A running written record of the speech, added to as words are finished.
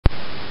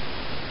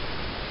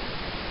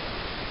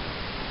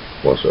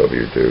What's up,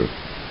 you two?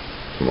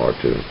 Smart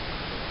too.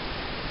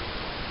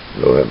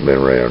 No, I haven't been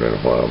around in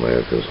a while,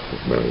 man, because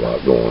there's been a lot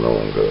going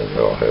on, because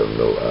y'all have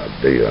no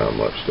idea how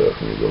much stuff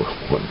can go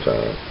at one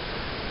time.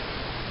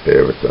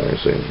 Everything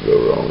seems to go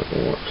wrong at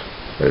once.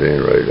 At any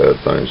rate, other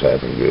things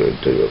happen good,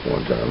 too, at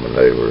one time. My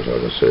neighbors,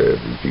 like I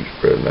said, if you keep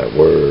spreading that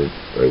word,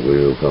 they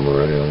will come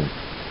around.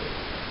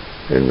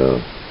 And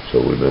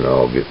so we've been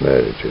all getting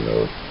at it, you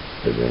know.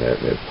 They've been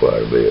at me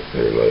quite a bit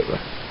here lately.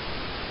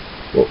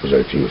 What was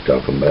that you was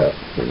talking about?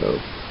 You know,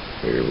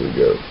 here we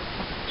go.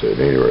 So at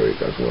any rate,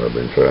 that's what I've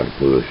been trying to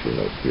push, you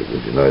know, get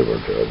with your neighbor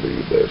and try to do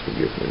your best to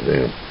get with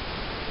them.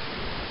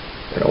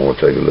 And I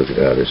want to take a look at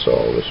how this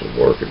is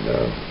working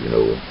now. You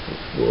know,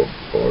 well,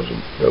 as far as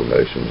the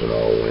donations and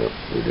all went,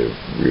 we did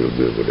real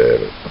good with that.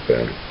 I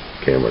found a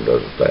camera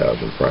does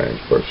 1,000 frames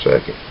per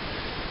second.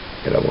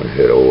 And I went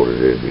ahead and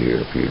ordered it. It'll be here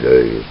in a few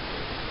days.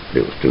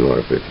 It was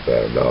 $255.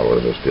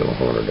 There's still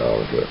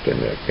 $100 left in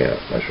the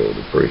account. I sure would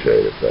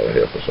appreciate it if that'll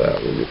help us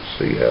out. We'll get to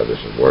see how this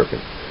is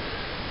working.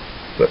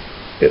 But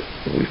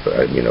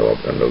you know,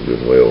 I know good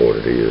and well what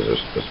it is.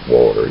 It's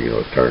water, you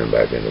know, it's turning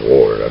back into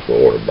water. That's what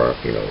water burnt,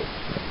 you know.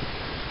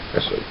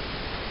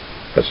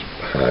 That's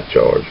high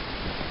charge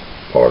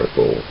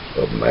particles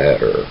of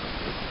matter.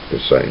 The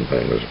same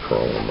thing as a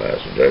coronal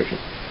mass ejection.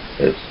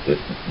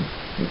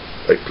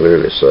 They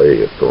clearly say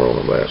that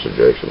coronal mass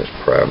ejection is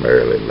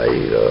primarily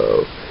made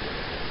of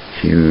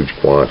huge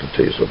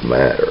quantities of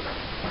matter,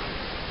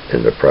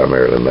 and they're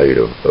primarily made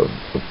of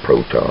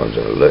protons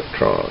and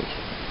electrons,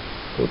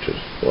 which is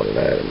what an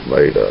atom is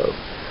made of.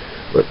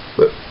 But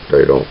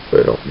they don't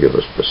give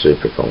a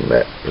specific on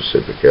that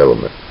specific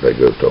element. They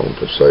go on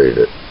to say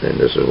that, and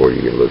this is where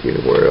you can look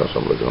anywhere else.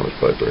 I'm looking on this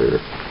paper here.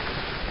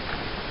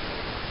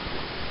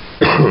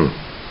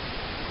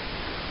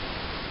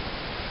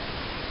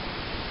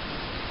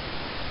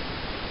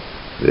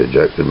 The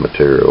ejected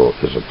material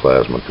is a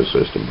plasma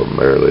consisting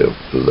primarily of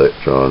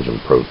electrons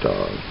and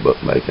protons,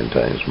 but may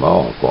contain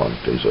small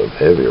quantities of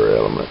heavier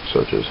elements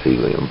such as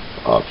helium,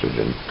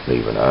 oxygen, and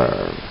even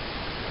iron.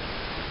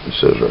 It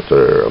says right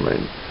there, I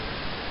mean,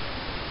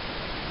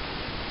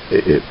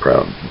 it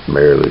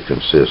primarily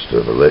consists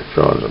of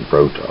electrons and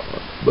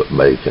protons, but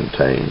may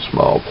contain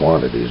small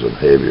quantities of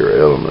heavier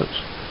elements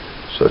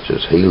such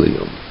as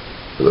helium.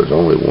 So there's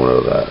only one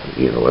other,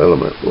 you know,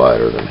 element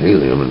lighter than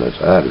helium, and that's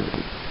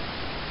hydrogen.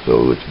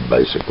 So it's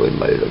basically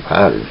made of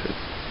hydrogen,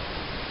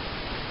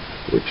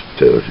 which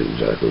tells you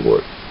exactly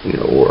what, you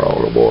know, where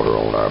all the water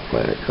on our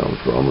planet comes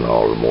from, and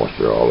all the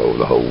moisture all over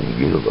the whole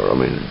universe. I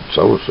mean, the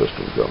solar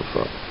system comes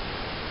from.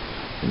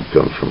 It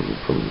comes from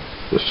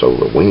the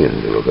solar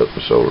wind. You look up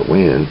the solar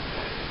wind,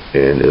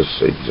 and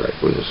it's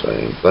exactly the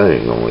same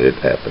thing, only it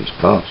happens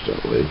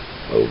constantly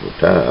over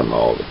time,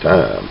 all the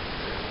time.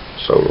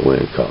 Solar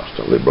wind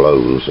constantly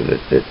blows, and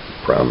it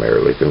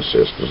primarily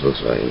consists of the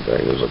same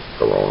thing as a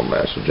coronal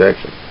mass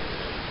ejection.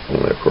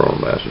 Only a coronal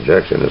mass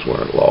ejection is when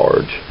a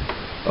large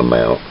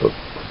amount of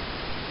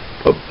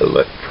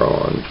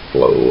electrons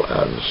flow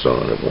out of the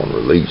sun at one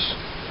release,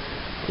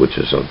 which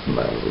is an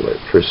amount of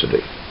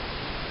electricity.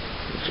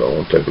 So I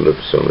want to take a look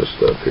at some of this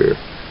stuff here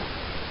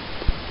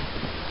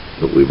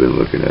that we've been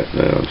looking at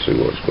now and see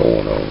what's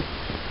going on.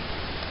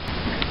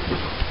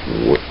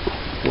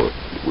 What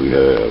we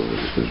have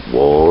is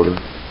water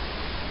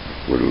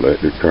with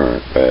electric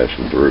current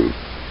passing through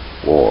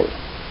water.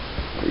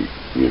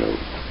 You know,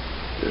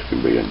 this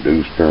can be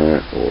induced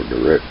current or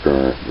direct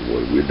current. The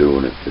way we're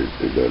doing it,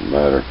 it doesn't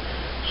matter.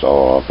 It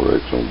all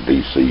operates on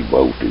DC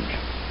voltage.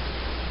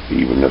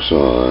 Even the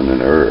sun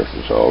and earth,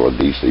 it's all a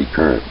DC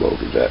current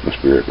voltage,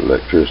 atmospheric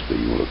electricity.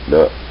 You can look it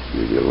up,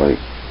 give you a link.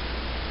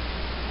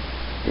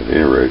 At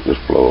any rate, this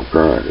flow of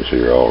current is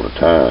here all the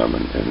time,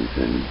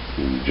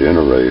 and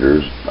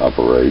generators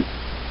operate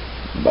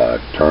by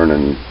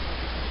turning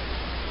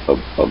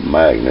a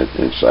magnet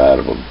inside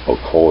of a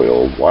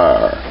coiled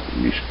wire.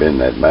 You spin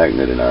that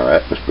magnet in our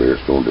atmosphere,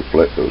 it's going to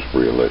deflect those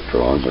free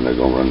electrons, and they're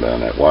going to run down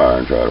that wire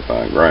and try to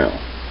find ground.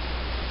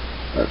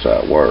 That's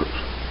how it works.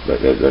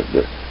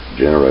 The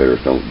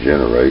generators don't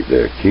generate,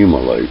 they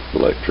accumulate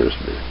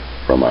electricity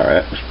from our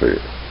atmosphere.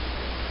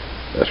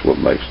 That's what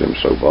makes them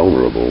so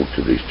vulnerable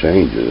to these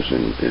changes,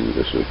 and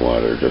this is why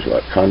they're just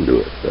like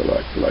conduits. They're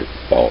like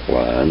fault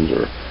lines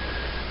or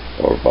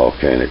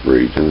volcanic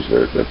regions.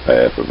 They're the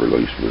path of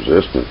least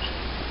resistance.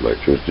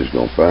 Electricity is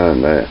going to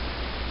find that.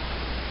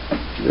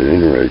 At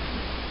any rate,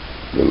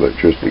 the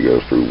electricity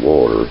goes through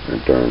water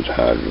and turns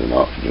hydrogen and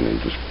oxygen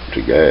into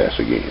gas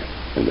again,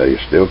 and they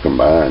are still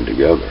combined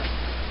together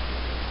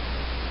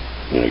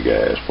in a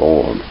gas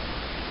form,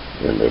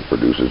 and it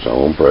produces its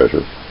own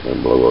pressure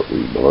and blow up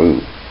these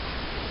balloons.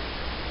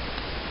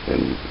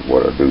 And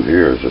what I do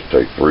here is just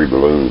take 3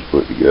 balloons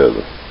put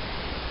together,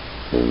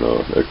 and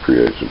that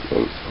creates a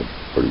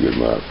pretty good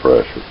amount of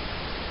pressure.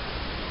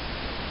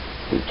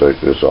 You take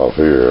this off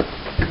here,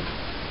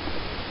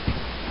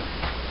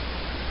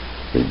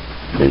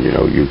 and you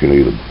know, you can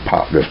either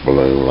pop this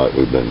balloon like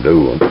we've been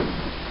doing.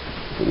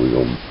 We're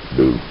going to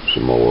do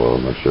some more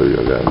of them. I'll show you.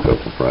 I got a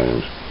couple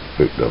frames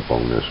picked up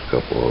on this, a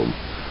couple of them.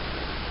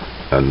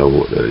 I know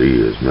what that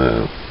is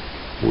now.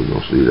 We're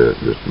going to see that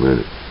in just a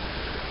minute.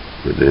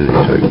 But then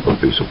you take a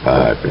piece of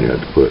pipe and you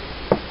have to put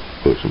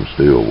some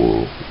steel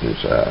wool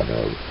inside of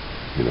it.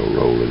 You know,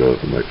 roll it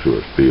up and make sure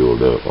it's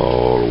filled up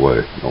all the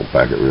way. Don't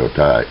pack it real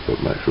tight,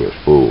 but make sure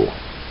it's full.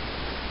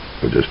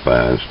 But just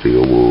fine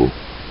steel wool.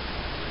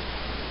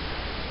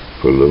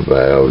 Put a little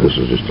valve. This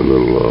is just a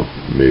little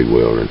MIG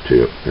welding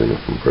tip and a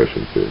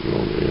compression fitting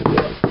on the end of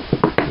it.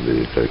 And then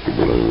you take your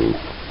balloon.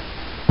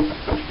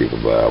 Just keep a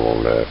valve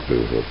on that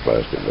too, so a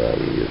plastic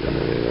valve you get in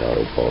any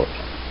auto parts.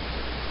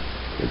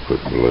 And put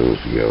the balloons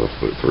together,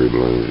 put 3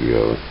 balloons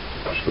together,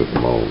 slip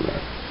them on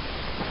there.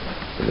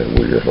 And then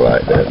we just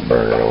light that and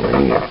burn it on the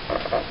end.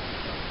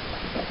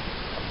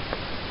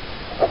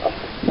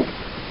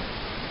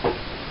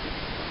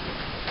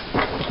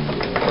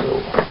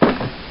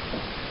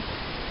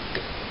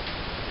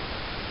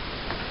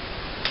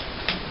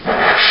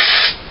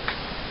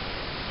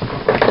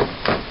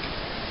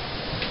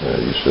 Now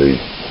you see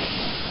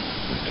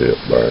the tip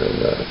burning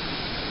now.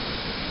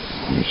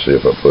 You see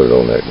if I put it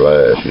on that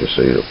glass, you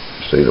see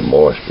the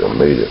moisture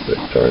immediately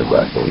turning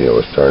back in. You know,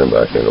 it's turning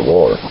back into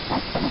water.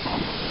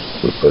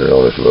 We put it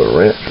on this little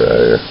wrench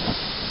right here.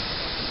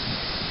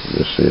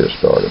 You'll see it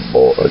start to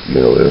boil. You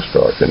know, it'll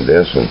start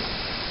condensing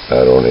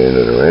out on the end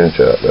of the wrench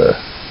out there.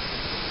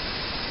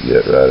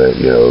 Yet right in,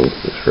 you know,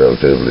 it's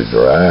relatively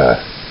dry,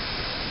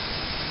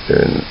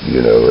 and you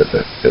know,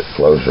 at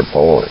closer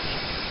points,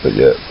 but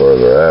yet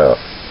further out,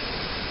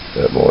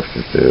 that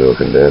moisture still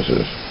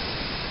condenses,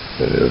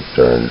 and it'll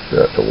turn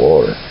right to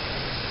water.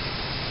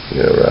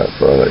 You know, right in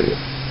front of you.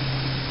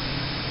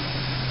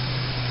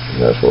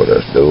 And that's what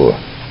that's doing.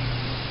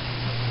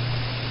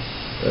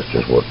 That's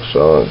just what the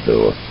sun's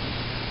doing.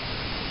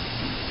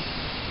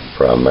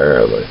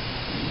 Primarily,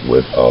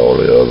 with all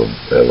the other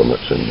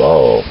elements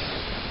involved.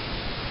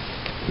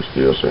 We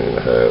still seem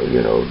to have,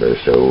 you know, they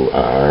show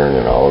iron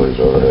and all these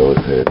other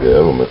heavy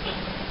elements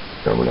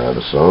coming out of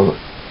the sun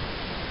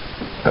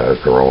as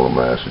coronal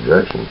mass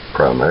ejection.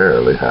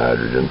 Primarily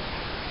hydrogen,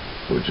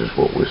 which is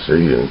what we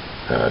see in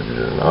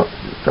hydrogen and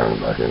oxygen turning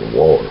back into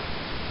water.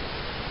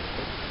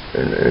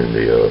 And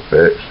the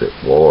effects that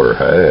water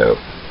have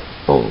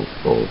on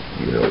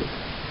you know,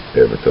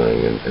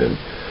 everything, and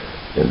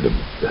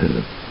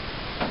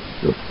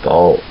the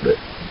thought that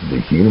the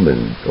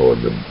human or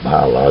the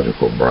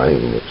biological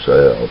brain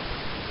itself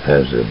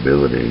has the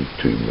ability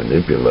to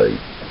manipulate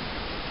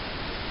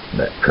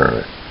that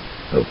current,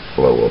 of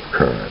flow of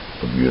current,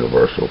 of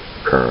universal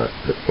current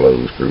that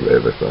flows through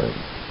everything.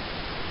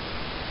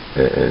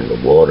 And the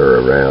water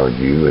around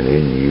you and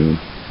in you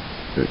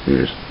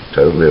is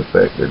totally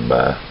affected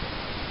by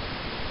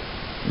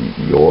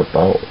your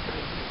thought,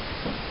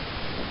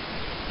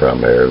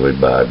 primarily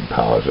by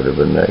positive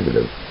and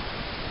negative.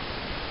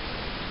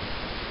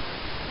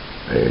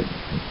 And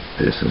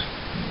this is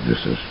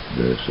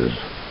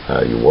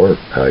how you work,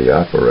 how you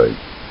operate.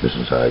 This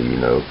is how you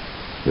know.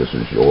 This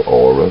is your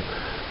aura.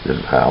 This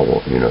is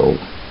how, you know,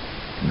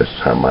 this is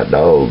how my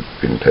dog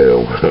can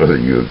tell whether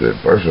you're a good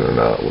person or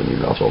not when you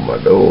knock on my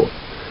door.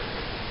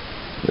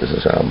 This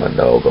is how my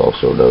dog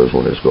also knows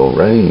when it's going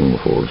to rain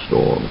before the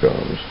storm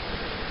comes.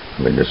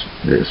 I mean, this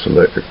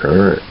electric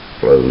current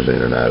flows in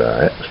and out of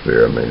our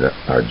atmosphere. I mean,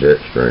 our jet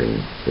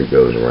stream, it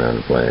goes around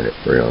the planet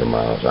 300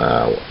 miles an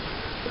hour.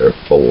 There are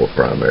 4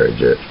 primary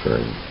jet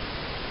streams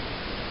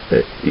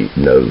that eat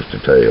nose to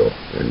tail,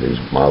 and these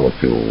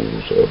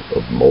molecules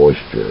of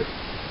moisture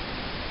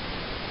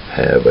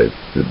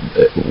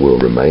will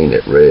remain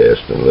at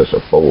rest unless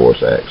a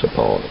force acts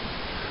upon them.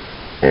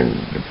 And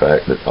the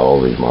fact that all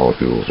these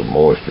molecules of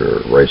moisture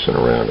are racing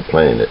around the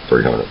planet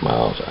 300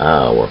 miles an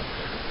hour,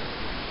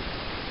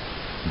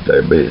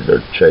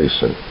 they're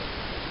chasing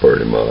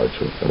pretty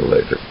much an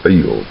electric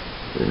field,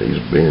 and these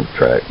are being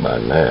tracked by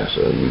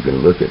NASA. And you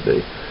can look at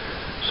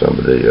some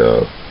of the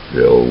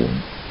old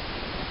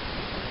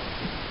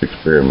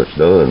experiments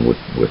done with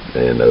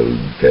anode,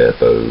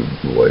 cathode,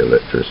 the way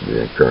electricity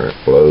and current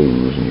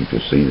flows, and you can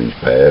see these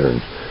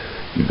patterns.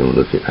 You can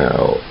look at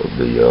how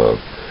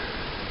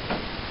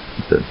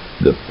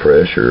the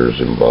pressures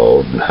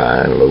involved in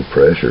high and low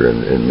pressure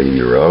in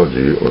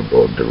meteorology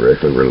are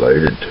directly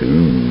related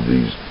to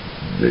these.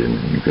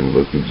 Then you can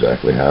look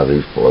exactly how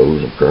these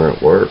flows of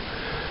current work.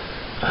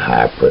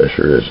 High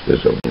pressure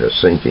is a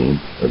sinking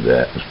of the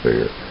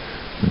atmosphere.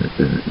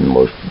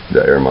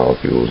 The air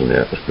molecules in the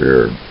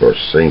atmosphere are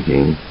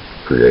sinking,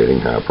 creating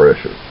high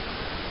pressure.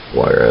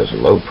 Whereas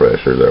low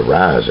pressure, they're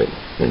rising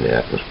in the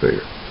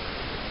atmosphere.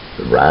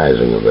 The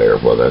rising of air,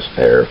 well, that's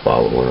air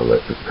following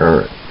electric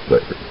current,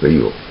 electric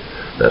field.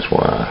 That's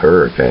why a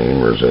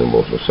hurricane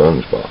resembles a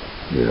sunspot,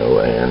 you know,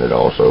 and it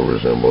also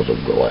resembles a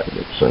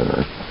galactic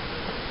center,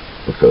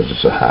 because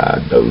it's a high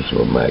dose of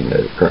a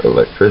magnetic current,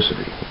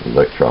 electricity,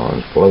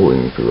 electrons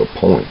flowing through a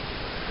point.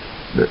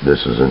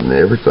 This is in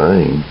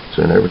everything. It's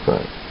in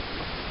everything.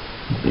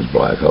 These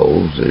black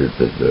holes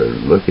that they're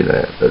looking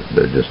at,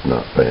 they're just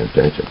not paying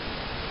attention.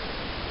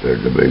 This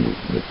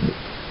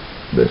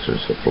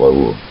is the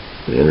flow of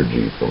the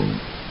energy from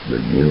the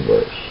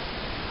universe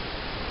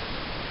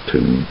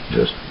to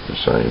just the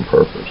same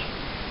purpose.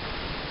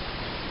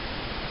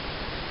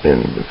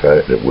 And the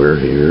fact that we're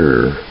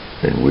here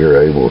and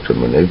we're able to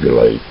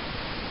manipulate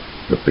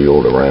the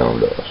field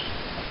around us,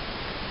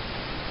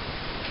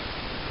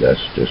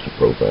 that's just a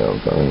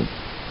profound thing.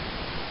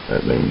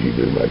 That means you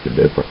do make a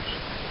difference.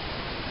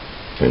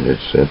 And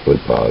it's simply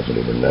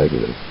positive and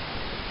negative.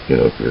 You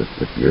know,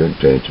 if your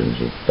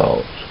intentions and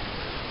thoughts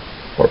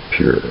are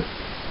pure,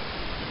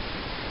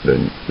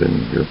 then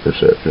your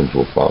perceptions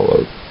will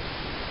follow.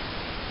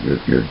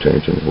 Your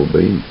intentions will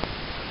be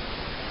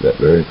that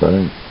very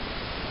thing.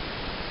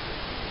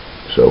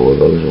 So will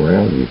those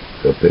around you.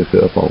 They'll pick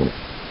up on it.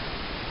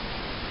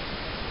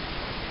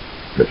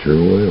 They sure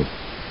will.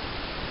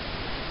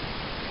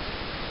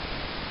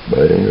 But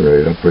at any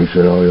rate, I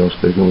appreciate all y'all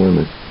sticking with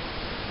me.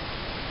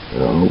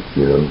 And I hope,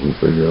 you know, we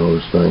figure all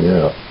this thing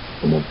out.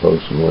 I'm going to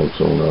post some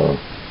links on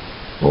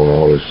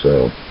all this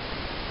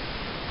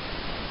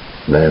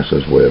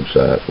NASA's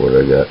websites where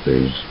they got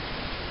these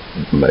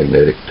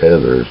magnetic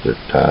tethers that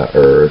tie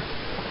Earth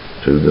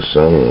to the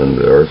sun,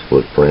 the Earth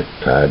footprint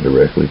tied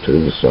directly to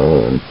the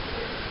sun.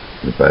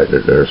 The fact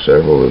that there are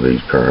several of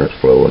these currents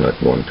flowing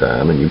at one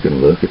time, and you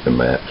can look at the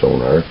maps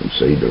on Earth and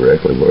see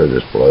directly where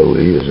this flow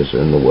is. It's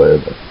in the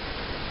weather.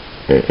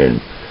 And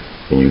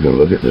you can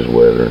look at this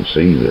weather and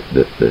see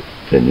that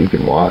and you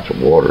can watch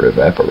water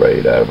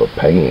evaporate out of a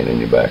pan in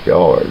your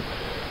backyard.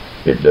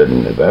 It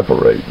doesn't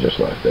evaporate just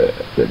like that.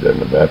 It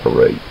doesn't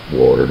evaporate.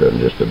 Water doesn't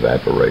just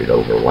evaporate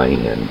over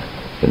land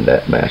in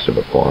that massive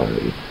a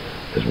quantity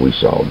as we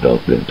saw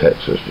dumped in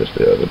Texas just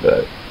the other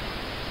day.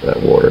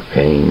 That water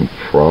came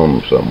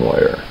from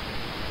somewhere.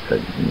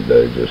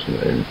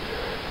 And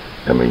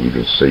I mean, you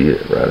can see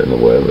it right in the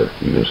weather.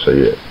 You can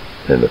see it.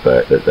 And the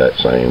fact that that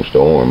same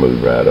storm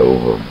moved right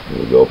over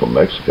the Gulf of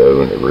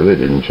Mexico, and it really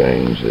didn't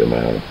change the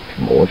amount of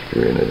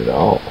moisture in it at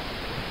all.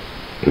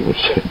 It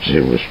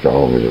was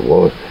strong as it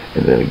was.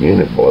 And then again,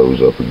 it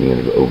blows up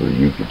again over the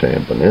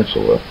Yucatan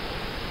Peninsula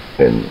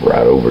and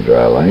right over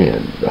dry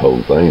land. The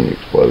whole thing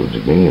explodes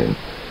again.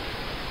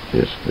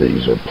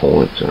 These are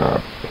points in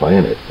our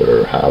planet that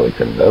are highly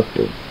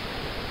conductive.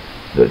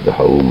 The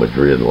whole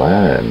Madrid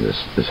line,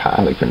 this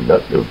highly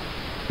conductive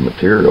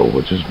material,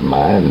 which is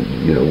mined,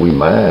 you know, we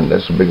mine,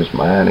 that's the biggest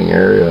mining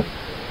area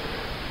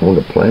on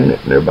the planet,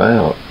 and they're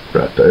about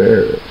right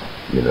there.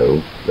 You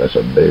know, that's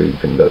a big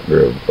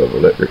conductor of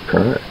electric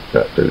current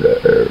right through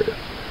that area.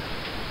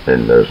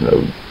 And there's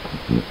no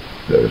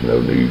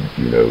need,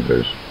 you know,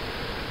 there's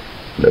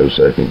no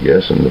second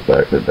guessing the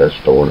fact that that's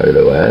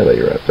Tornado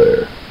Alley right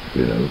there.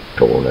 You know,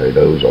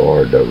 tornadoes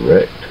are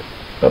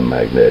a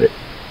magnetic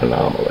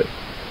anomaly.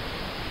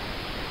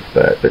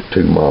 The fact that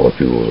two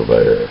molecules of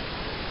air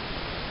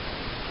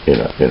in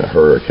a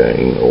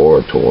hurricane or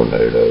a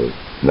tornado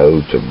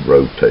know to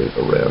rotate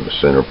around the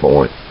center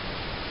point,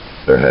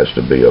 there has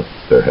to be a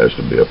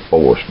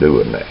force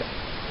doing that,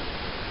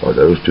 or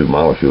those two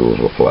molecules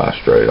will fly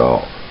straight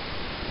off.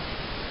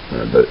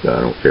 I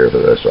don't care if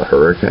that's a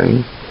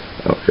hurricane,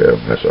 I don't care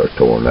if that's a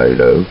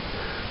tornado,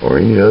 or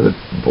any other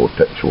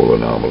vortexual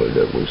anomaly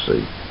that we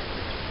see.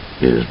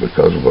 It is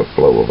because of a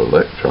flow of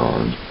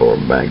electrons or a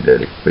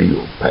magnetic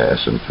field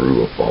passing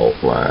through a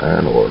fault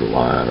line or a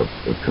line of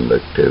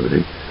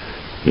conductivity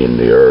in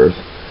the Earth,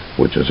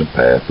 which is a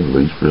path of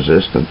least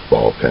resistance.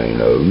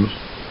 Volcanoes,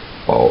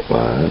 fault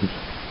lines,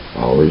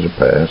 all these are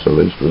paths of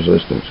least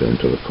resistance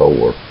into the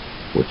core,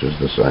 which is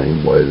the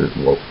same way that,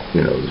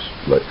 you know, this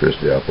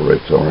electricity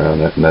operates around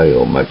that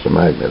nail, makes a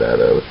magnet out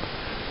of it.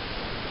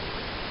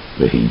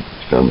 The heat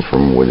comes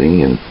from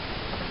within.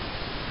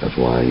 That's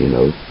why, you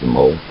know, the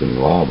molten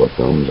lava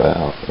comes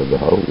out of the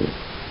hole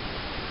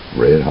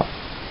red hot.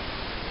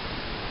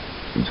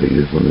 It's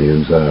heated from the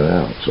inside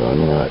out.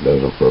 Sunlight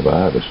doesn't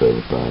provide us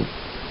everything.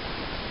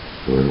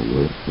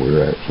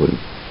 We're actually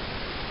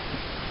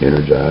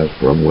energized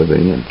from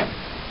within.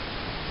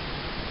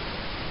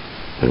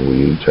 And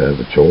we each have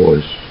a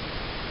choice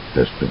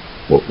as to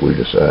what we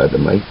decide to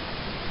make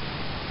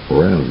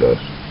around us.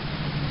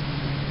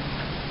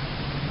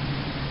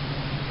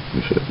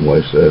 We shouldn't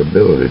waste that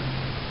ability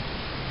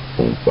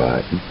on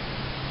fighting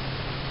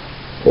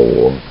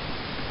or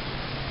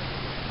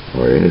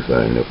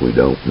anything that we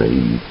don't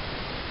need.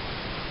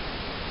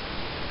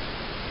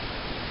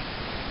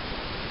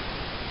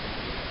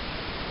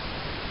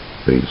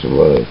 Peace and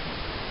love.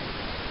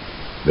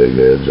 Big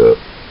heads up.